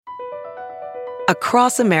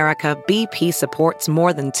Across America, BP supports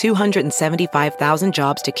more than 275,000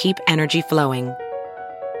 jobs to keep energy flowing.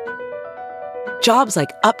 Jobs like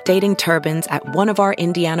updating turbines at one of our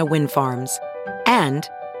Indiana wind farms and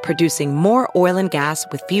producing more oil and gas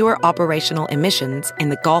with fewer operational emissions in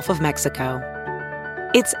the Gulf of Mexico.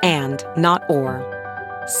 It's and, not or.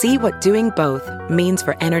 See what doing both means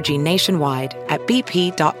for energy nationwide at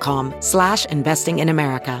bp.com/investing in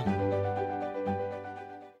America.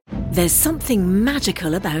 There's something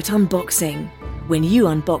magical about unboxing. When you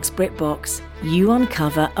unbox BritBox, you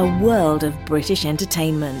uncover a world of British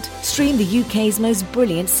entertainment. Stream the UK's most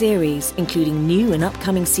brilliant series, including new and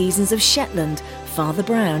upcoming seasons of Shetland, Father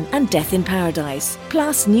Brown and Death in Paradise.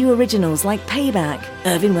 Plus new originals like Payback,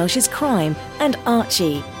 Irving Welsh's Crime and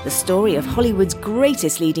Archie, the story of Hollywood's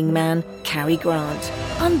greatest leading man, Cary Grant.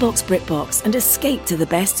 Unbox BritBox and escape to the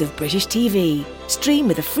best of British TV. Stream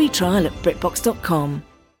with a free trial at BritBox.com.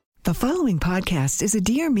 The following podcast is a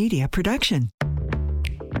Dear Media production.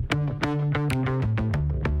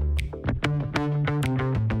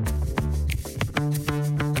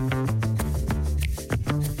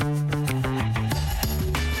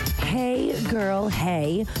 Hey, girl,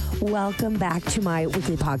 hey. Welcome back to my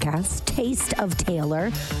weekly podcast, Taste of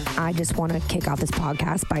Taylor. I just want to kick off this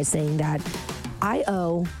podcast by saying that I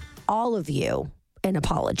owe all of you an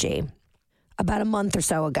apology. About a month or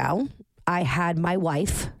so ago, I had my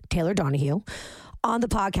wife, Taylor Donahue, on the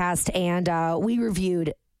podcast, and we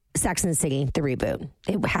reviewed Sex and the City, the reboot.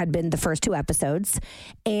 It had been the first 2 episodes,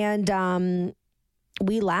 and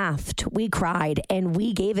we laughed, we cried, and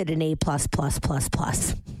we gave it an A+++++.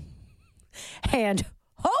 And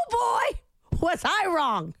oh boy, was I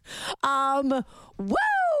wrong.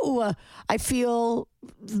 Woo! I feel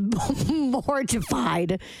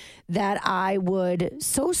mortified that I would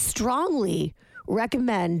so strongly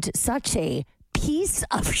recommend such a piece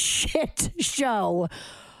of shit show.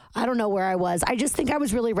 I don't know where I was. I just think I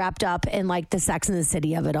was really wrapped up in like the Sex and the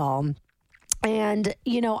City of it all. And,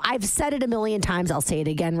 you know, I've said it a million times. I'll say it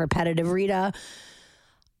again, repetitive, Rita.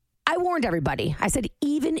 I warned everybody. I said,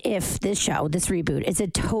 even if this show, this reboot, is a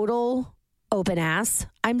total open ass,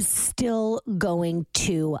 I'm still going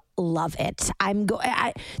to love it.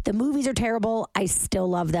 The movies are terrible. I still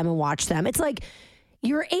love them and watch them. It's like,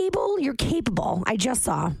 you're capable. I just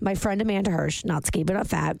saw my friend Amanda Hirsch, not skinny but not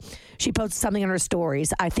fat. She posted something on her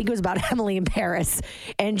stories. I think it was about Emily in Paris.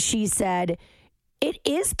 And she said, it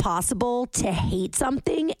is possible to hate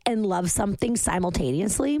something and love something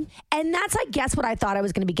simultaneously. And that's, I guess, what I thought I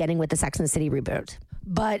was going to be getting with the Sex and the City reboot.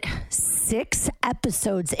 But 6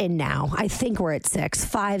 episodes in now, I think we're at 6,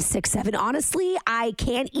 5, 6, 7. Honestly, I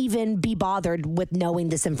can't even be bothered with knowing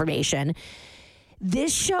this information.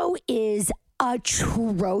 This show is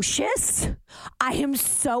atrocious. I am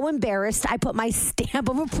so embarrassed. I put my stamp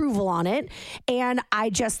of approval on it. And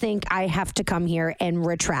I just think I have to come here and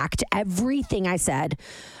retract everything I said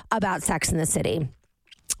about Sex and the City.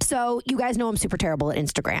 So you guys know I'm super terrible at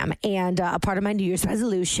Instagram. And a part of my New Year's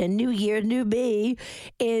resolution, new year, new me,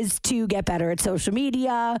 is to get better at social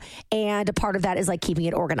media. And a part of that is like keeping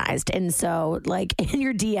it organized. And so like in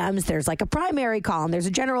your DMs, there's like a primary column, there's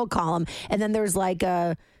a general column, and then there's like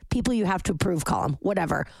a people you have to approve column,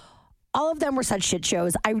 whatever. All of them were such shit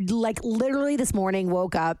shows. I like literally this morning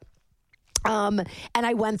woke up and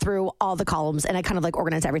I went through all the columns and I kind of like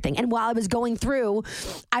organized everything. And while I was going through,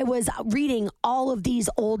 I was reading all of these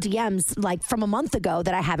old DMs like from a month ago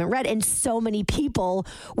that I haven't read. And so many people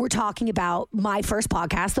were talking about my first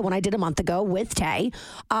podcast, the one I did a month ago with Tay,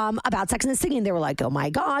 about Sex and the City. And they were like, oh my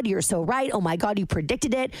God, you're so right. Oh my God, you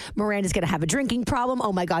predicted it. Miranda's going to have a drinking problem.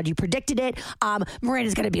 Oh my God, you predicted it.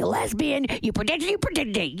 Miranda's going to be a lesbian. You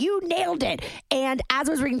predicted it. You nailed it. And as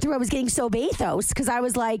I was reading through, I was getting so bathos because I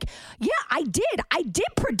was like, yeah, I did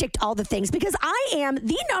predict all the things because I am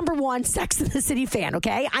the #1 Sex and the City fan,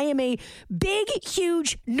 okay? I am a big,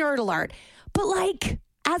 huge nerd alert. But like,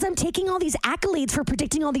 as I'm taking all these accolades for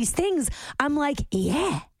predicting all these things, I'm like,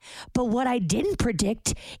 yeah. But what I didn't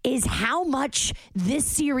predict is how much this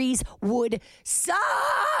series would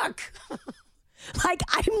suck. Like,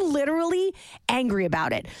 I'm literally angry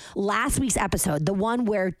about it. Last week's episode, the one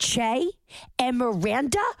where Che and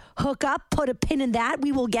Miranda hook up, put a pin in that.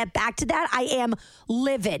 We will get back to that. I am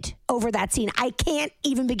livid over that scene. I can't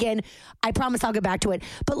even begin. I promise I'll get back to it.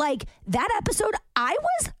 But like that episode, I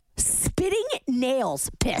was spitting nails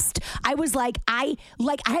pissed. I was like, I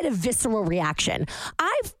had a visceral reaction.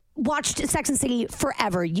 I've watched Sex and the City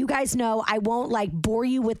forever. You guys know I won't like bore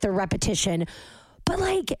you with the repetition. But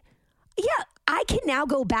like, yeah, I can now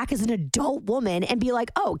go back as an adult woman and be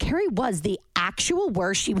like, oh, Carrie was the actual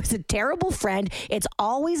worst. She was a terrible friend. It's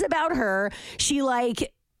always about her. She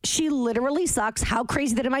like She literally sucks. How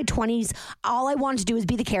crazy that in my 20s, all I wanted to do is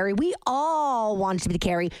be the Carrie. We all wanted to be the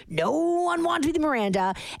Carrie. No one wanted to be the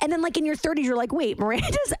Miranda. And then like in your 30s, you're like, wait,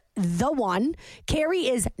 Miranda's the one. Carrie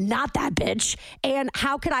is not that bitch. And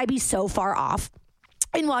how could I be so far off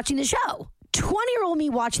in watching the show? 20-year-old me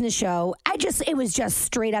watching the show, it was just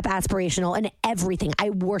straight up aspirational and everything. I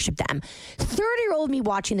worship them. 30-year-old me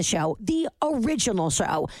watching the show, the original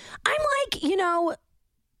show, I'm like,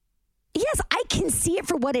 yes, I can see it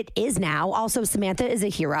for what it is now. Also, Samantha is a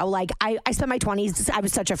hero. Like, I spent my 20s, I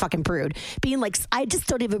was such a fucking prude. Being like, I just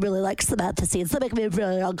don't even really like Samantha scenes. They make me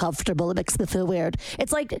really uncomfortable. It makes me feel weird.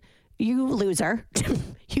 It's like, you loser.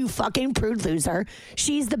 You fucking prude loser.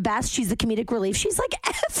 She's the best. She's the comedic relief. She's like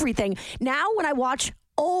everything. Now, when I watch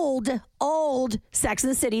old Sex and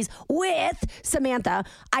the Cities with Samantha,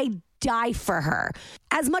 I die for her.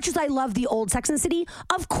 As much as I love the old Sex and the City,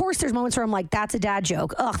 of course there's moments where I'm like, that's a dad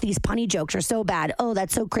joke. Ugh, these punny jokes are so bad. Oh,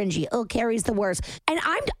 that's so cringy. Oh, Carrie's the worst. And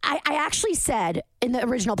I actually said in the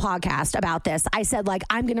original podcast about this, I said like,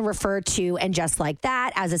 I'm going to refer to And Just Like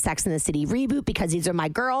That as a Sex and the City reboot because these are my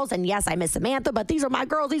girls. And yes, I miss Samantha, but these are my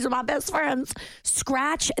girls. These are my best friends.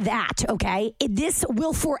 Scratch that, okay? This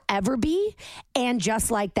will forever be And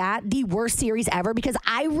Just Like That, the worst series ever, because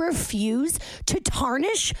I refuse to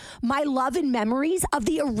tarnish my love and memories of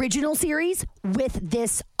the original series with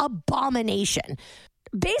this abomination.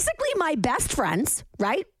 Basically, my best friends,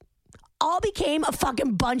 right, all became a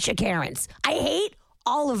fucking bunch of Karens. I hate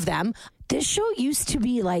all of them. This show used to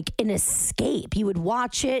be like an escape. You would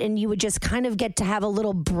watch it and you would just kind of get to have a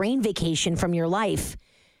little brain vacation from your life.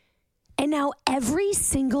 And now every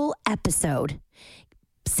single episode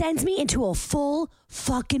sends me into a full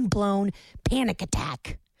fucking blown panic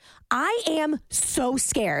attack. I am so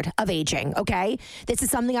scared of aging, okay? This is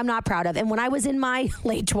something I'm not proud of. And when I was in my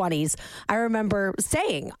late 20s, I remember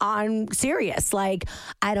saying on Sirius, like,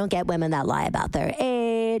 I don't get women that lie about their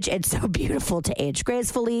age. It's so beautiful to age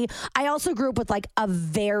gracefully. I also grew up with like a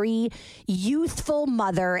very youthful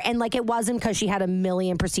mother. And like, it wasn't because she had a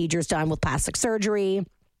million procedures done with plastic surgery.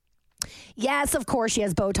 Yes, of course, she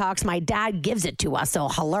has Botox. My dad gives it to us, so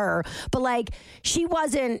holler. But like, she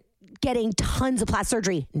wasn't getting tons of plastic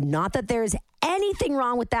surgery. Not that there's anything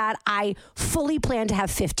wrong with that. I fully plan to have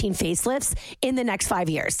 15 facelifts in the next 5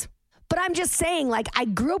 years. But I'm just saying, like, I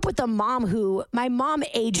grew up with a mom my mom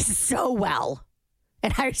aged so well.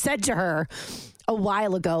 And I said to her a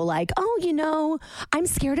while ago, like, oh, I'm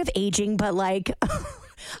scared of aging, but like,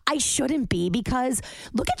 I shouldn't be because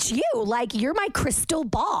look at you. Like, you're my crystal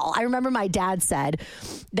ball. I remember my dad said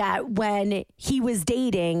that when he was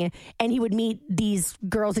dating and he would meet these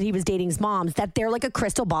girls that he was dating's moms, that they're like a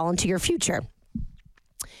crystal ball into your future.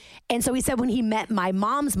 And so he said when he met my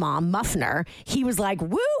mom's mom, Muffner, he was like,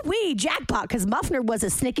 woo-wee, jackpot, because Muffner was a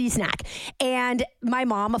snickety snack. And my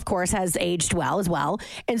mom, of course, has aged well as well.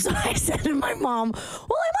 And so I said to my mom, well,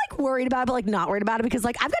 I'm like worried about it, but like not worried about it because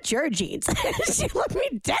like I've got your genes. She looked me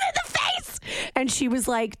dead in the face. And she was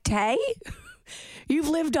like, Tay, you've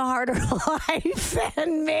lived a harder life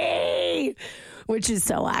than me. Which is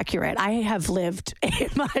so accurate. I have lived a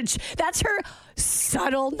much. That's her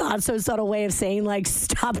subtle, not so subtle way of saying, like,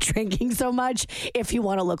 stop drinking so much if you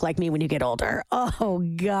want to look like me when you get older. Oh,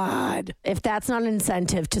 God. If that's not an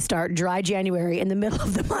incentive to start dry January in the middle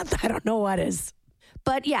of the month, I don't know what is.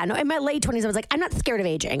 But yeah, no, in my late 20s, I was like, I'm not scared of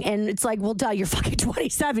aging. And it's like, well, duh, you're fucking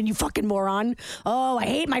 27, you fucking moron. Oh, I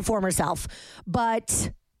hate my former self.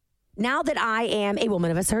 But now that I am a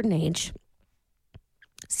woman of a certain age,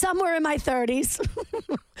 somewhere in my 30s,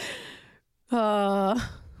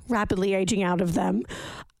 rapidly aging out of them,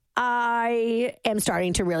 I am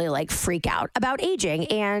starting to really like freak out about aging.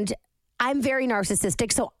 And I'm very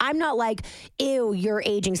narcissistic, so I'm not like, ew, you're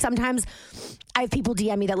aging. Sometimes I have people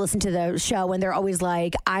DM me that listen to the show and they're always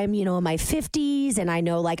like, I'm, in my 50s and I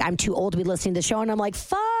know like I'm too old to be listening to the show. And I'm like,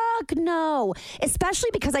 fuck no.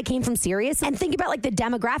 Especially because I came from Sirius and think about like the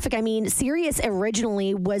demographic. I mean, Sirius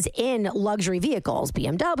originally was in luxury vehicles,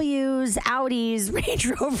 BMWs, Audis,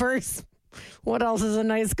 Range Rovers. What else is a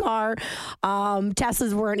nice car?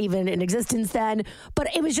 Teslas weren't even in existence then.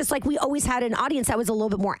 But it was just like we always had an audience that was a little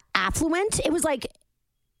bit more affluent. It was like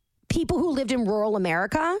people who lived in rural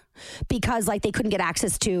America because like they couldn't get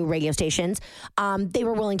access to radio stations. They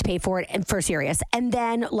were willing to pay for it and for Sirius. And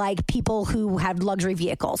then like people who had luxury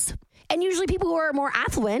vehicles. And usually people who are more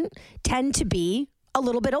affluent tend to be a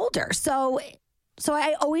little bit older. So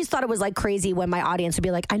I always thought it was like crazy when my audience would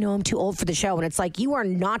be like, I know I'm too old for the show. And it's like, you are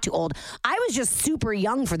not too old. I was just super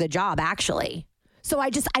young for the job, actually. So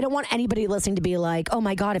I don't want anybody listening to be like, oh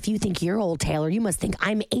my God, if you think you're old, Taylor, you must think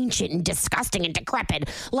I'm ancient and disgusting and decrepit.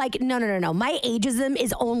 Like, no. My ageism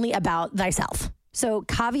is only about thyself. So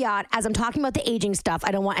caveat, as I'm talking about the aging stuff,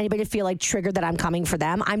 I don't want anybody to feel like triggered that I'm coming for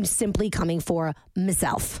them. I'm simply coming for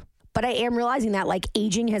myself. But I am realizing that like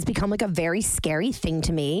aging has become like a very scary thing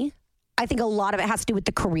to me. I think a lot of it has to do with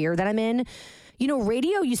the career that I'm in. You know,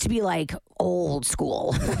 radio used to be like old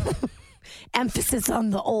school. Emphasis on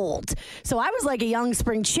the old. So I was like a young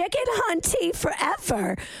spring chicken, hunty,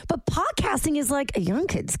 forever. But podcasting is like a young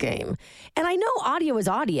kid's game. And I know audio is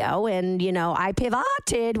audio. And, you know, I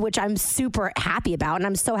pivoted, which I'm super happy about. And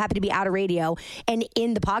I'm so happy to be out of radio and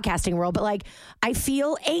in the podcasting world. But like, I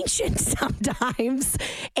feel ancient sometimes.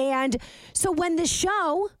 And so when the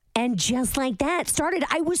show... And just like that started,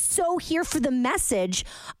 I was so here for the message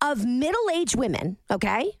of middle-aged women,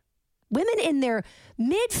 okay? Women in their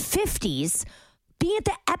mid-50s being at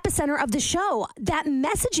the epicenter of the show. That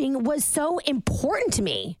messaging was so important to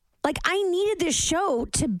me. Like, I needed this show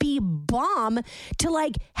to be bomb to,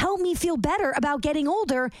 like, help me feel better about getting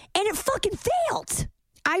older, and it fucking failed.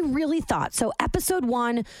 I really thought. So episode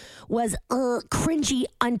 1 was cringy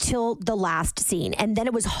until the last scene. And then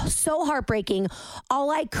it was so heartbreaking.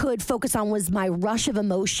 All I could focus on was my rush of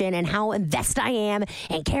emotion and how invested I am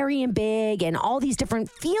and carrying big and all these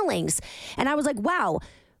different feelings. And I was like, wow,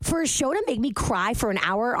 for a show to make me cry for an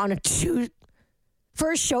hour on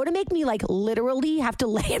for a show to make me like literally have to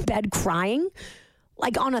lay in bed crying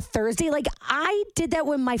like on a Thursday, like I did that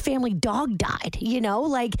when my family dog died, you know,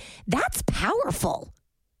 like that's powerful.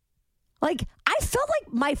 Like, I felt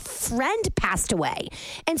like my friend passed away.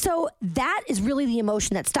 And so that is really the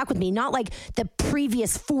emotion that stuck with me. Not like the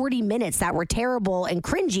previous 40 minutes that were terrible and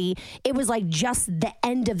cringy. It was like just the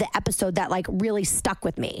end of the episode that like really stuck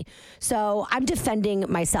with me. So I'm defending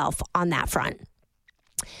myself on that front.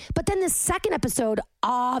 But then the second episode,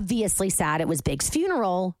 obviously sad. It was Big's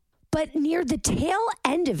funeral. But near the tail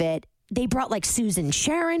end of it, they brought like Susan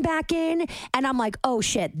Sharon back in. And I'm like, oh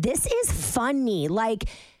shit, this is funny. Like,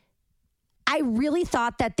 I really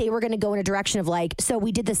thought that they were going to go in a direction of like, so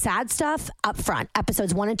we did the sad stuff up front,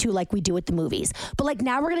 episodes 1 and 2, like we do with the movies. But like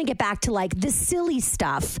now we're going to get back to like the silly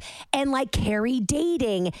stuff and like Carrie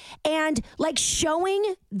dating and like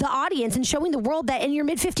showing the audience and showing the world that in your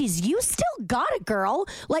mid-50s, you still got it, girl.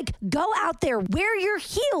 Like go out there, wear your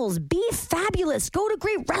heels, be fabulous, go to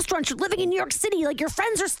great restaurants. You're living in New York City. Like your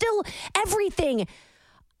friends are still everything.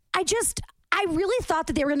 I really thought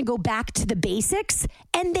that they were going to go back to the basics,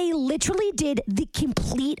 and they literally did the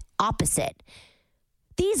complete opposite.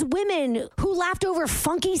 These women who laughed over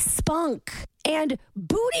Funky Spunk and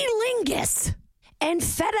Booty Lingus and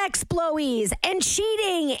FedEx blowies and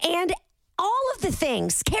cheating and all of the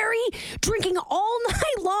things. Carrie drinking all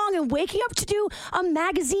night long and waking up to do a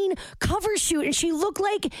magazine cover shoot, and she looked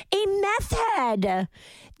like a meth head.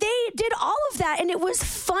 They did all of that, and it was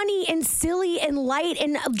funny and silly and light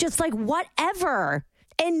and just like whatever.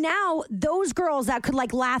 And now those girls that could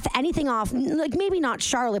like laugh anything off, like maybe not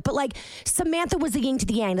Charlotte, but like Samantha was the yin to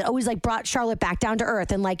the yang that always like brought Charlotte back down to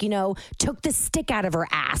earth and like, you know, took the stick out of her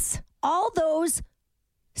ass. All those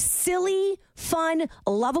silly, fun,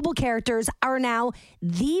 lovable characters are now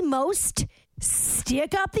the most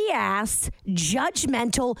stick up the ass,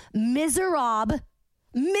 judgmental, miserable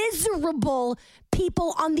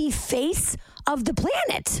people on the face of the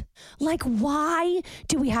planet. Like, why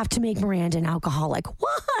do we have to make Miranda an alcoholic?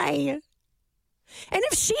 Why? And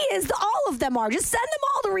if she is, all of them are. Just send them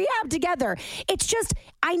all to rehab together. It's just,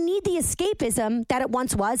 I need the escapism that it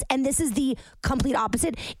once was, and this is the complete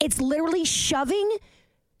opposite. It's literally shoving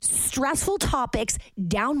stressful topics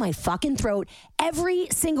down my fucking throat every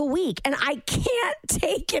single week, and I can't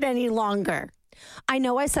take it any longer. I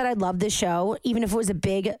know I said I'd love this show, even if it was a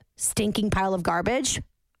big, stinking pile of garbage.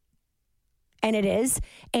 And it is.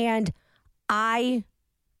 And I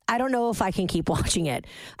don't know if I can keep watching it.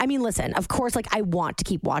 I mean, listen, of course, like I want to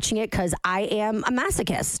keep watching it because I am a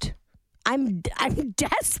masochist. I'm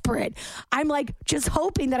desperate. I'm like just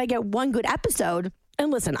hoping that I get one good episode. And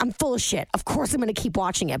listen, I'm full of shit. Of course, I'm going to keep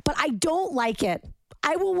watching it, but I don't like it.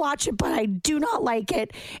 I will watch it, but I do not like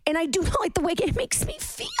it. And I do not like the way it makes me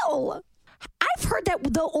feel. I've heard that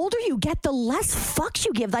the older you get, the less fucks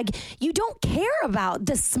you give. Like, you don't care about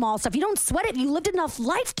the small stuff. You don't sweat it. You lived enough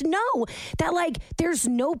life to know that, like, there's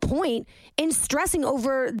no point in stressing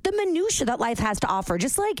over the minutia that life has to offer.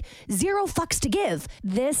 Just, like, zero fucks to give.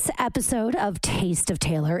 This episode of Taste of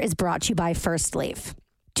Taylor is brought to you by First Leaf.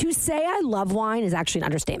 To say I love wine is actually an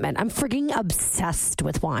understatement. I'm freaking obsessed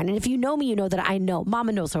with wine. And if you know me, you know that I know.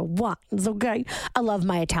 Mama knows her wines, okay? I love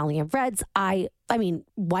my Italian reds. I mean,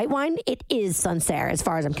 white wine, it is Sancerre as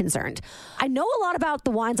far as I'm concerned. I know a lot about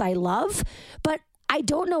the wines I love, but I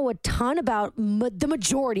don't know a ton about the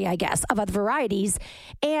majority, I guess, of other varieties.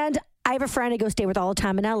 And I have a friend I go stay with all the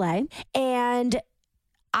time in LA, and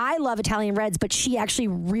I love Italian reds, but she actually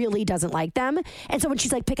really doesn't like them. And so when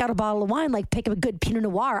she's like, pick out a bottle of wine, like pick up a good Pinot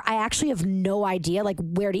Noir, I actually have no idea like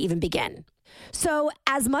where to even begin. So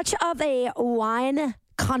as much of a wine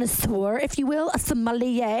connoisseur, if you will, a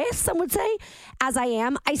sommelier, some would say, as I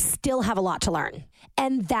am, I still have a lot to learn.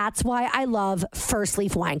 And that's why I love First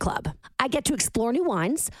Leaf Wine Club. I get to explore new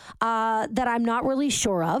wines that I'm not really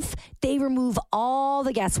sure of. They remove all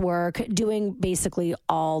the guesswork, doing basically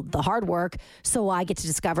all the hard work, so I get to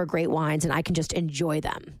discover great wines and I can just enjoy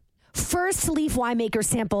them. First Leaf winemakers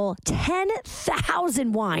sample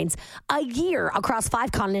 10,000 wines a year across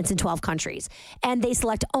 5 continents and 12 countries, and they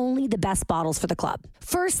select only the best bottles for the club.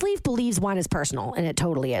 First Leaf believes wine is personal, and it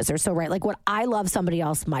totally is. They're so right. Like what I love, somebody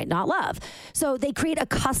else might not love. So they create a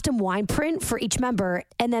custom wine print for each member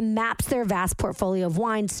and then maps their vast portfolio of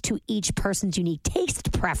wines to each person's unique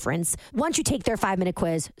taste preference. Once you take their 5-minute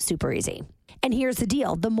quiz, super easy. And here's the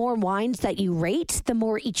deal. The more wines that you rate, the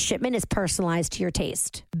more each shipment is personalized to your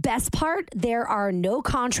taste. Best part, there are no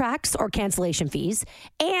contracts or cancellation fees.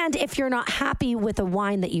 And if you're not happy with a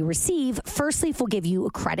wine that you receive, First Leaf will give you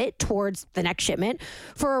a credit towards the next shipment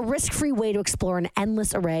for a risk-free way to explore an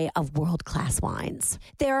endless array of world-class wines.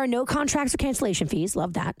 There are no contracts or cancellation fees.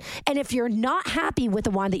 Love that. And if you're not happy with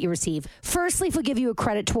the wine that you receive, First Leaf will give you a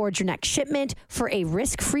credit towards your next shipment for a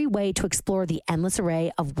risk-free way to explore the endless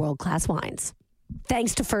array of world-class wines.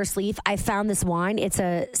 Thanks to First Leaf, I found this wine. It's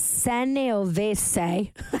a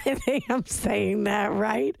Sangiovese. I think I'm saying that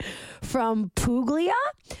right. From Puglia.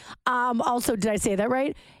 Also, did I say that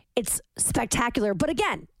right? It's spectacular. But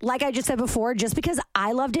again, like I just said before, just because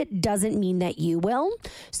I loved it doesn't mean that you will.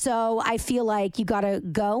 So I feel like you got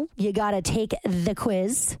to take the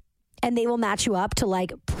quiz, and they will match you up to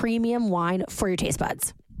like premium wine for your taste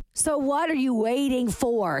buds. So what are you waiting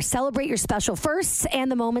for? Celebrate your special firsts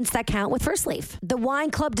and the moments that count with First Leaf. The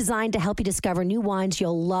wine club designed to help you discover new wines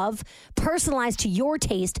you'll love, personalized to your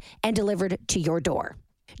taste, and delivered to your door.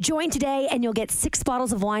 Join today and you'll get 6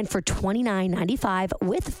 bottles of wine for $29.95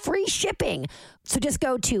 with free shipping. So just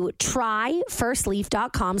go to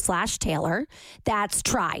tryfirstleaf.com/Taylor. That's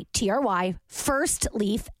try, T-R-Y, First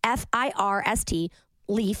Leaf, F-I-R-S-T,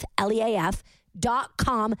 Leaf, L-E-A-F,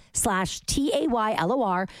 .com/TAYLOR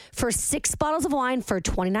for 6 bottles of wine for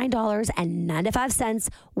 $29.95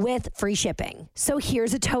 with free shipping. So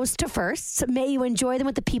here's a toast to firsts. May you enjoy them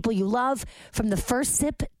with the people you love from the first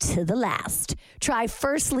sip to the last. Try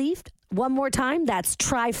First Leaf one more time. That's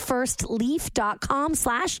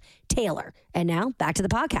tryfirstleaf.com/Taylor. And now back to the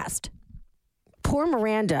podcast. Poor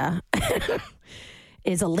Miranda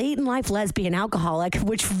is a late-in-life lesbian alcoholic,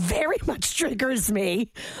 which very much triggers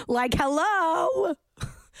me. Like, hello?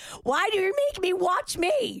 Why do you make me watch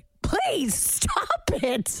me? Please, stop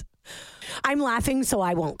it. I'm laughing so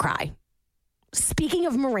I won't cry. Speaking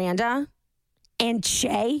of Miranda and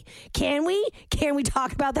Che, can we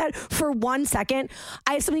talk about that for 1 second?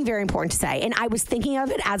 I have something very important to say, and I was thinking of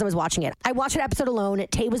it as I was watching it. I watched an episode alone.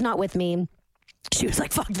 Tay was not with me. She was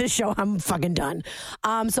like, fuck this show, I'm fucking done.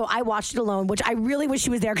 So I watched it alone, which I really wish she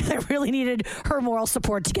was there because I really needed her moral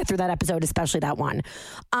support to get through that episode, especially that one.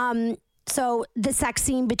 So the sex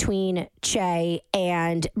scene between Che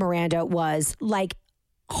and Miranda was like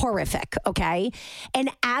horrific, okay? And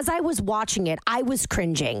as I was watching it, I was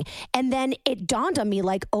cringing. And then it dawned on me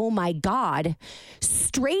like, oh my God,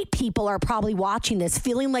 straight people are probably watching this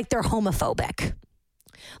feeling like they're homophobic.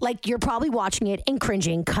 Like, you're probably watching it and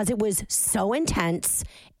cringing because it was so intense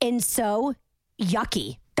and so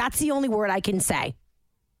yucky. That's the only word I can say.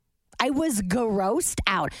 I was grossed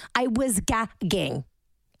out. I was gagging.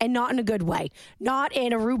 And not in a good way. Not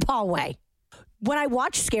in a RuPaul way. When I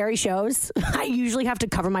watch scary shows, I usually have to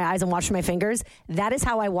cover my eyes and watch my fingers. That is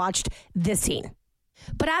how I watched this scene.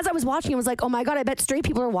 But as I was watching, I was like, oh my God, I bet straight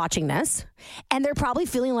people are watching this. And they're probably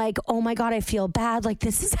feeling like, oh my God, I feel bad. Like,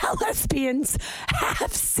 this is how lesbians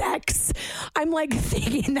have sex. I'm like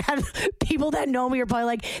thinking that people that know me are probably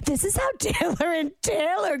like, this is how Taylor and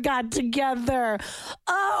Taylor got together.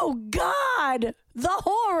 Oh God, the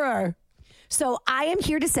horror. So I am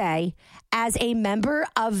here to say, as a member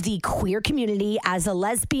of the queer community, as a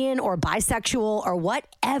lesbian or bisexual or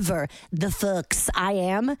whatever the fucks I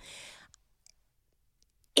am,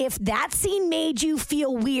 if that scene made you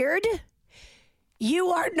feel weird,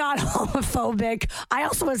 you are not homophobic. I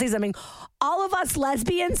also want to say something. All of us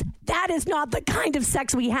lesbians, that is not the kind of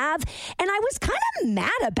sex we have. And I was kind of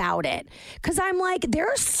mad about it because I'm like, there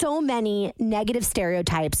are so many negative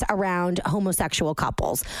stereotypes around homosexual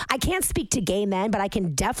couples. I can't speak to gay men, but I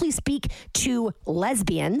can definitely speak to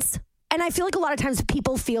lesbians. And I feel like a lot of times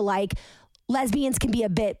people feel like lesbians can be a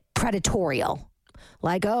bit predatorial.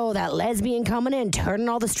 like, oh, that lesbian coming in, turning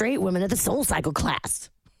all the straight women at the Soul Cycle class.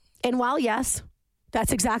 And while, yes,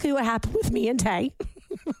 that's exactly what happened with me and Tay.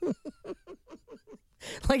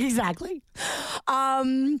 Like, exactly.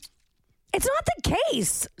 It's not the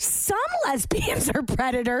case. Some lesbians are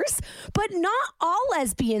predators, but not all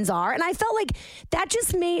lesbians are. And I felt like that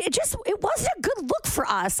just made it wasn't a good look for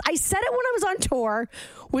us. I said it when I was on tour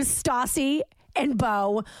with Stassi and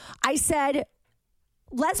Bo. I said,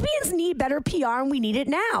 lesbians need better PR and we need it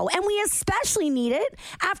now. And we especially need it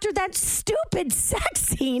after that stupid sex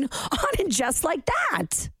scene on And Just Like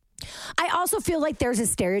That. I also feel like there's a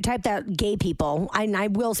stereotype that gay people, and I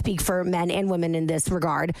will speak for men and women in this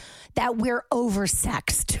regard, that we're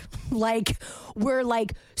oversexed. Like, we're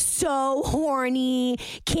like so horny,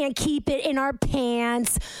 can't keep it in our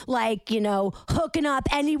pants, like, you know, hooking up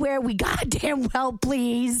anywhere we goddamn well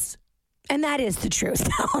please. And that is the truth.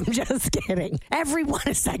 No, I'm just kidding. Everyone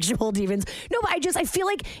is sexual demons. No, but I feel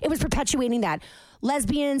like it was perpetuating that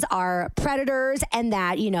lesbians are predators and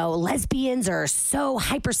that, you know, lesbians are so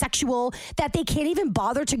hypersexual that they can't even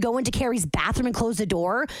bother to go into Carrie's bathroom and close the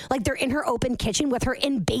door. Like they're in her open kitchen with her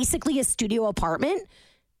in basically a studio apartment.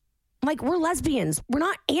 Like, we're lesbians. We're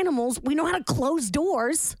not animals. We know how to close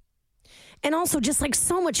doors. And also just like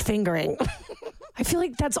so much fingering. I feel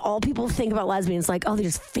like that's all people think about lesbians. Like, oh, they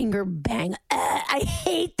just finger bang. I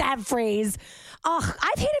hate that phrase. Oh,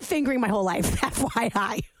 I've hated fingering my whole life.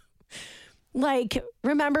 FYI. Like,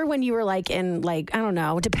 remember when you were like in like, I don't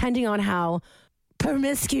know, depending on how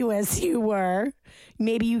promiscuous you were,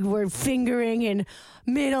 maybe you were fingering in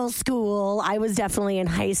middle school. I was definitely in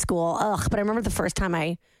high school. Ugh, but I remember the first time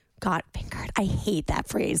I got fingered. I hate that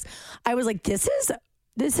phrase. I was like, this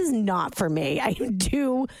is not for me. I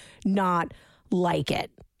do not like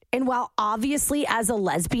it. And while obviously as a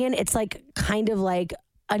lesbian, it's like kind of like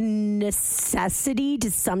a necessity to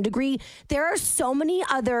some degree, there are so many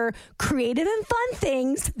other creative and fun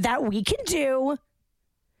things that we can do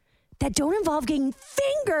that don't involve getting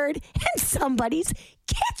fingered in somebody's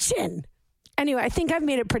kitchen. Anyway, I think I've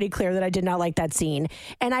made it pretty clear that I did not like that scene.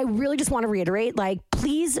 And I really just want to reiterate, like,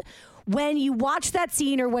 please, when you watch that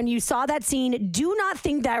scene or when you saw that scene, do not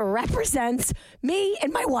think that represents me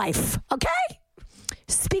and my wife, okay?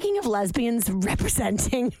 Speaking of lesbians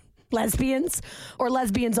representing lesbians, or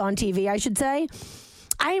lesbians on TV, I should say,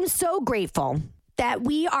 I am so grateful that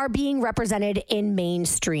we are being represented in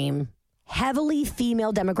mainstream, heavily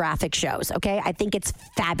female demographic shows, okay? I think it's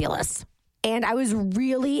fabulous. And I was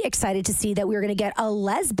really excited to see that we were going to get a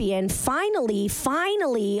lesbian finally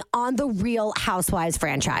on the Real Housewives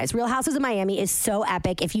franchise. Real Housewives of Miami is so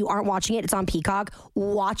epic. If you aren't watching it, it's on Peacock.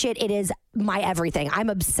 Watch it. It is my everything. I'm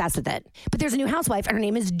obsessed with it. But there's a new housewife, and her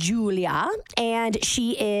name is Julia, and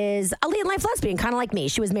she is a late-in-life lesbian, kind of like me.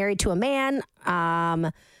 She was married to a man. I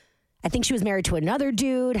think she was married to another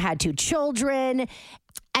dude, had 2 children,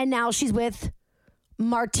 and now she's with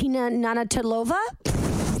Martina Navratilova.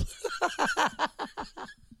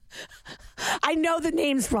 I know the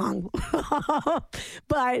name's wrong,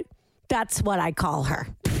 but that's what I call her.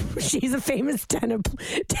 She's a famous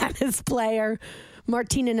tennis player,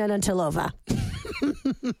 Martina Navratilova.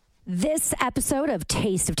 This episode of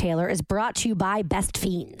Taste of Taylor is brought to you by Best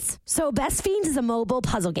Fiends. So Best Fiends is a mobile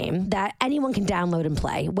puzzle game that anyone can download and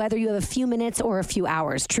play, whether you have a few minutes or a few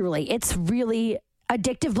hours. Truly, it's really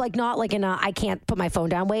addictive, like not like in a I can't put my phone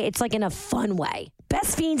down way. It's like in a fun way.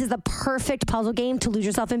 Best Fiends is the perfect puzzle game to lose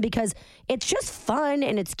yourself in because it's just fun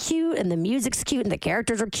and it's cute and the music's cute and the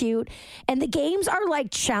characters are cute. And the games are like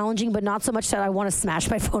challenging, but not so much that I want to smash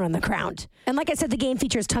my phone on the ground. And like I said, the game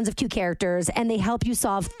features tons of cute characters and they help you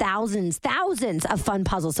solve thousands of fun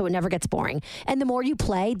puzzles so it never gets boring. And the more you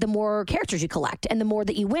play, the more characters you collect. And the more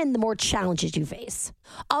that you win, the more challenges you face.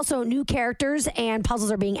 Also, new characters and puzzles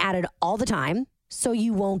are being added all the time, so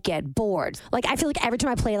you won't get bored. Like, I feel like every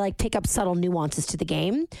time I play, I like pick up subtle nuances to the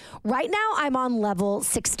game. Right now, I'm on level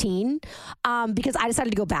 16 because I decided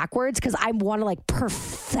to go backwards because I want to like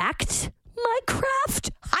perfect my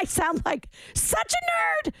craft. I sound like such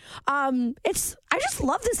a nerd. I just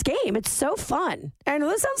love this game. It's so fun. I know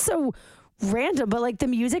this sounds so random, but like the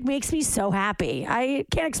music makes me so happy. I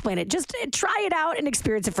can't explain it. Just try it out and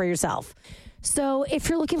experience it for yourself. So if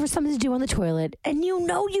you're looking for something to do on the toilet, and you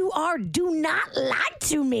know you are, do not lie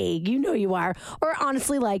to me. You know you are. Or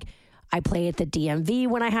honestly, like, I play at the DMV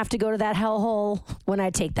when I have to go to that hellhole, when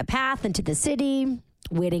I take the path into the city,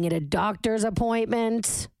 waiting at a doctor's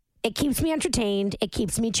appointment. It keeps me entertained. It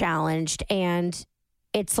keeps me challenged. And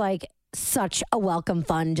it's like such a welcome,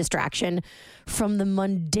 fun distraction from the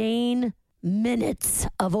mundane minutes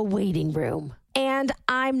of a waiting room. And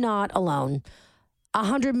I'm not alone.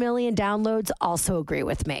 100 million downloads also agree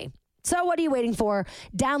with me. So what are you waiting for?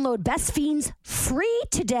 Download Best Fiends free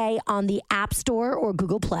today on the App Store or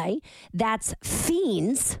Google Play. That's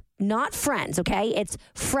Fiends, not Friends, okay? It's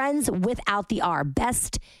Friends without the R.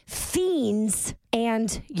 Best Fiends,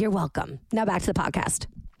 and you're welcome. Now back to the podcast.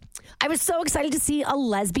 I was so excited to see a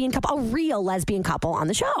real lesbian couple on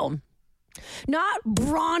the show. Not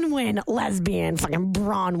Bronwyn lesbian, fucking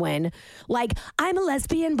Bronwyn. Like, I'm a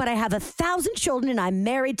lesbian, but I have 1,000 children and I'm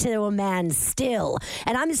married to a man still.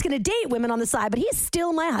 And I'm just going to date women on the side, but he's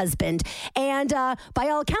still my husband. And by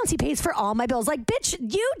all accounts, he pays for all my bills. Like, bitch,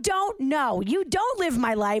 you don't know. You don't live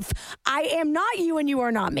my life. I am not you and you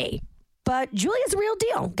are not me. But Julia's the real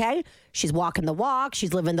deal, okay? She's walking the walk.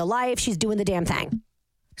 She's living the life. She's doing the damn thing.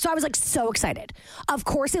 So I was like so excited. Of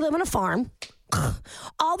course, they live on a farm.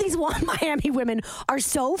 All these Miami women are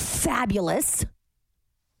so fabulous,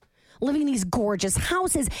 living in these gorgeous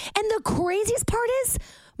houses. And the craziest part is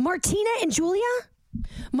Martina and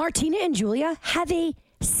Julia have a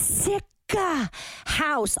sick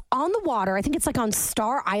house on the water. I think it's like on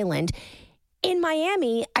Star Island in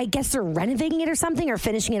Miami. I guess they're renovating it or something or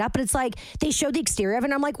finishing it up. But it's like they showed the exterior of it.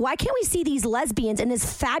 And I'm like, why can't we see these lesbians in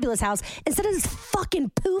this fabulous house instead of this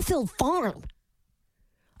fucking poo-filled farm?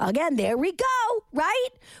 Again, there we go, right?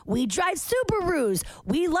 We drive Subarus.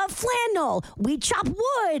 We love flannel. We chop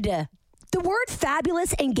wood. The word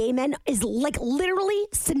fabulous and gay men is like literally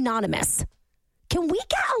synonymous. Can we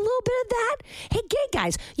get a little bit of that? Hey, gay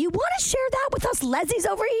guys, you want to share that with us lesies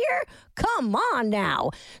over here? Come on now.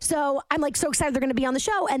 So I'm like so excited they're going to be on the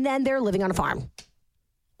show, and then they're living on a farm.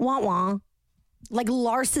 Wah wah. Like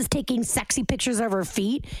Lars is taking sexy pictures of her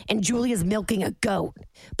feet and Julia's milking a goat.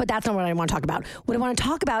 But that's not what I want to talk about. What I want to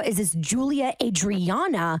talk about is this Julia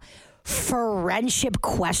Adriana friendship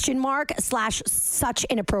 / such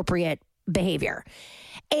inappropriate behavior.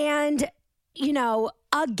 And, you know,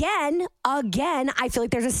 again, I feel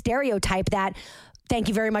like there's a stereotype that, thank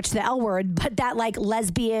you very much to the L word, but that like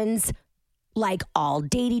lesbians like all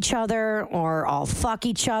date each other or all fuck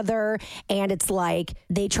each other. And it's like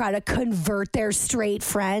they try to convert their straight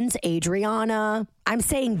friends. Adriana, I'm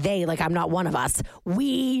saying they, like I'm not one of us.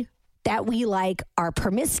 We like are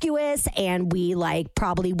promiscuous and we like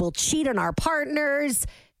probably will cheat on our partners.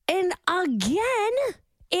 And again,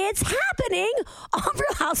 it's happening on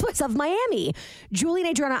Real Housewives of Miami. Julie and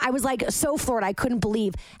Adriana, I was like so floored. I couldn't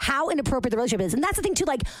believe how inappropriate the relationship is. And that's the thing too,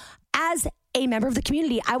 like as a member of the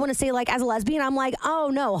community, I want to say like as a lesbian, I'm like, oh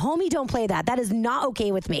no, homie, don't play that. That is not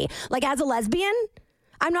okay with me. Like as a lesbian,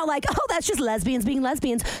 I'm not like, oh, that's just lesbians being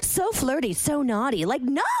lesbians. So flirty, so naughty. Like,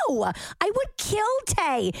 no, I would kill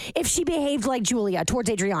Tay if she behaved like Julia towards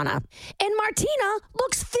Adriana. And Martina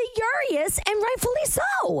looks furious and rightfully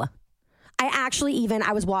so.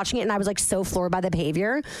 I was watching it and I was like so floored by the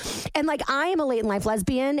behavior. And like, I am a late in life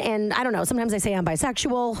lesbian and I don't know, sometimes I say I'm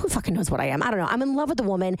bisexual. Who fucking knows what I am? I don't know. I'm in love with a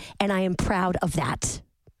woman and I am proud of that.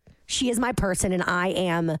 She is my person and I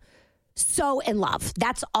am so in love.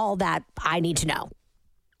 That's all that I need to know.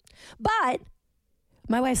 But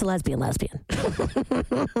my wife's a lesbian.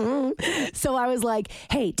 So I was like,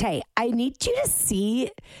 hey, Tay, I need you to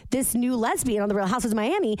see this new lesbian on The Real Housewives of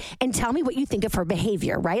Miami and tell me what you think of her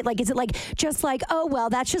behavior, right? Like, is it like, just like, oh, well,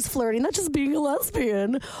 that's just flirting. That's just being a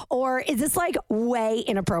lesbian. Or is this like way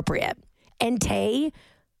inappropriate? And Tay,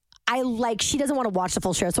 she doesn't want to watch the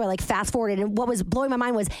full show. So I like fast forwarded. And what was blowing my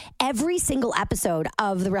mind was every single episode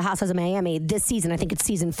of The Real Housewives of Miami this season, I think it's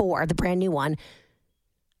season 4, the brand new one,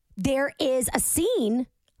 there is a scene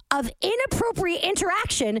of inappropriate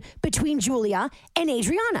interaction between Julia and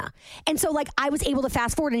Adriana. And so like I was able to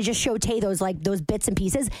fast forward and just show Tay those bits and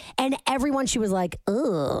pieces. And everyone, she was like,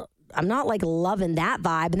 ugh, I'm not like loving that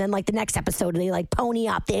vibe. And then like the next episode, they like pony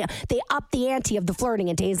up. They up the ante of the flirting.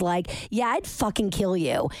 And Tay's like, yeah, I'd fucking kill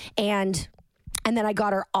you. And then I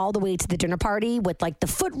got her all the way to the dinner party with like the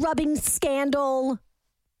foot rubbing scandal.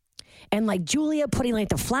 And like Julia putting like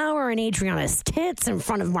the flower in Adriana's tits in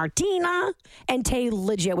front of Martina. And Tay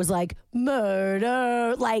legit was like,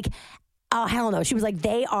 murder. Like, oh, hell no. She was like,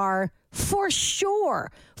 they are for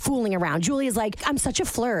sure fooling around. Julia's like, I'm such a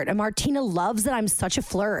flirt. And Martina loves that I'm such a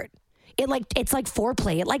flirt. It's like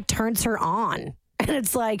foreplay. It like turns her on. And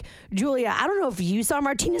it's like, Julia, I don't know if you saw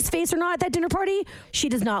Martina's face or not at that dinner party. She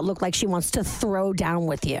does not look like she wants to throw down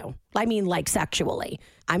with you. I mean, like sexually.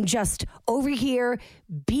 I'm just over here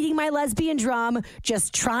beating my lesbian drum,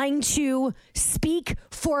 just trying to speak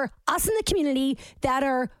for us in the community that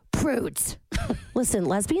are prudes. Listen,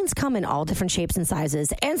 lesbians come in all different shapes and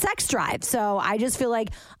sizes and sex drive. So I just feel like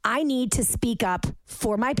I need to speak up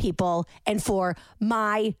for my people and for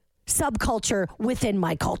my subculture within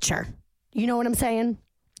my culture. You know what I'm saying?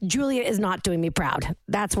 Julia is not doing me proud.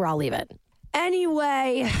 That's where I'll leave it.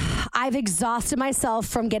 Anyway, I've exhausted myself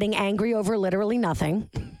from getting angry over literally nothing,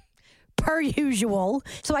 per usual.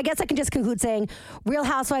 So I guess I can just conclude saying Real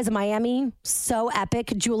Housewives of Miami, so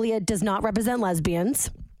epic. Julia does not represent lesbians.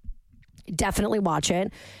 Definitely watch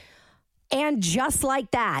it. And Just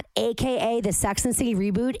Like That, a.k.a. the Sex and the City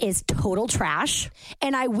reboot, is total trash.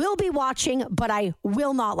 And I will be watching, but I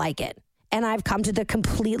will not like it. And I've come to the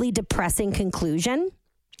completely depressing conclusion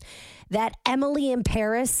that Emily in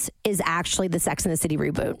Paris is actually the Sex and the City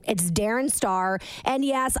reboot. It's Darren Star. And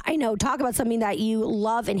yes, I know, talk about something that you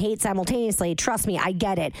love and hate simultaneously. Trust me, I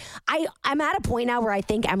get it. I'm at a point now where I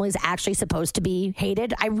think Emily's actually supposed to be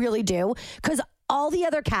hated. I really do. Because all the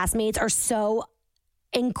other castmates are so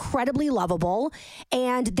incredibly lovable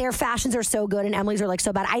and their fashions are so good and Emily's are like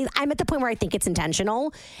so bad. I'm at the point where I think it's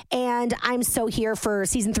intentional and I'm so here for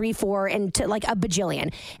season 3, 4 and to like a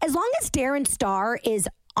bajillion. As long as Darren Star is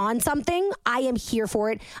on something, I am here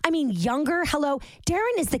for it. I mean, younger, hello,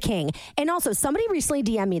 Darren is the king. And also somebody recently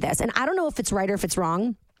DM'd me this and I don't know if it's right or if it's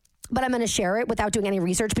wrong, but I'm going to share it without doing any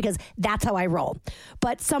research because that's how I roll.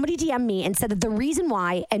 But somebody DM'd me and said that the reason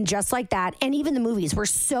why, and Just Like That, and even the movies were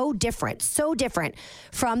so different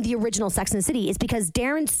from the original Sex and the City is because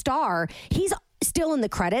Darren Star, he's still in the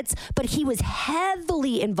credits, but he was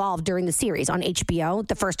heavily involved during the series on HBO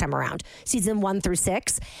the first time around, season 1 through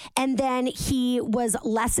 6. And then he was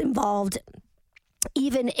less involved,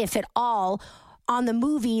 even if at all, on the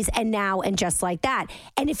movies and now and Just Like That.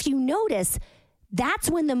 And if you notice, that's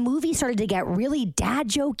when the movie started to get really dad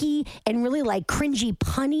jokey and really like cringy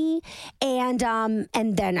punny. And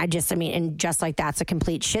then and Just Like That's a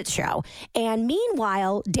complete shit show. And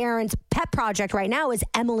meanwhile, Darren's pet project right now is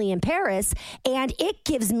Emily in Paris. And it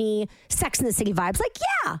gives me Sex and the City vibes. Like,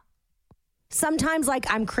 yeah. Sometimes like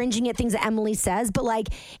I'm cringing at things that Emily says, but like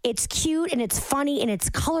it's cute and it's funny and it's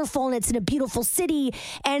colorful and it's in a beautiful city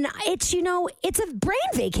and it's, you know, it's a brain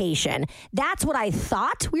vacation. That's what I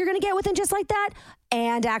thought we were going to get within Just Like That.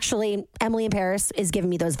 And actually Emily in Paris is giving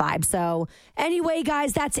me those vibes. So anyway,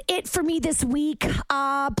 guys, that's it for me this week.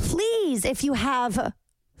 Please, if you have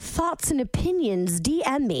thoughts and opinions,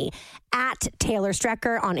 DM me at Taylor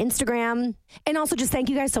Strecker on Instagram. And also just thank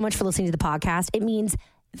you guys so much for listening to the podcast. It means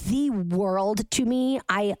the world to me.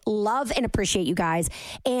 I love and appreciate you guys.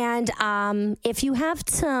 And if you have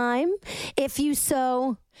time, if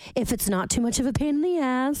it's not too much of a pain in the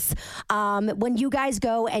ass, when you guys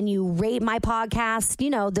go and you rate my podcast, you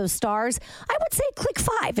know, those stars, I would say click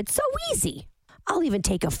 5. It's so easy. I'll even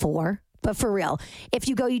take a 4. But for real, if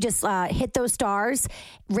you go, you just hit those stars,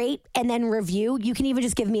 rate, and then review. You can even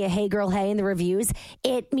just give me a hey girl, hey in the reviews.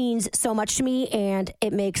 It means so much to me, and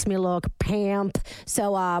it makes me look pamp.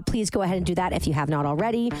 So please go ahead and do that if you have not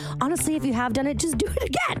already. Honestly, if you have done it, just do it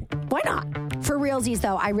again. Why not? For realsies,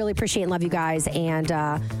 though, I really appreciate and love you guys, and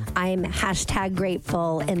I'm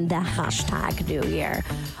 #grateful in the #new year.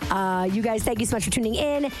 You guys, thank you so much for tuning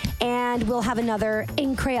in, and we'll have another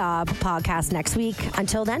Incroyable podcast next week.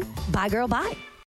 Until then, bye, girl, bye.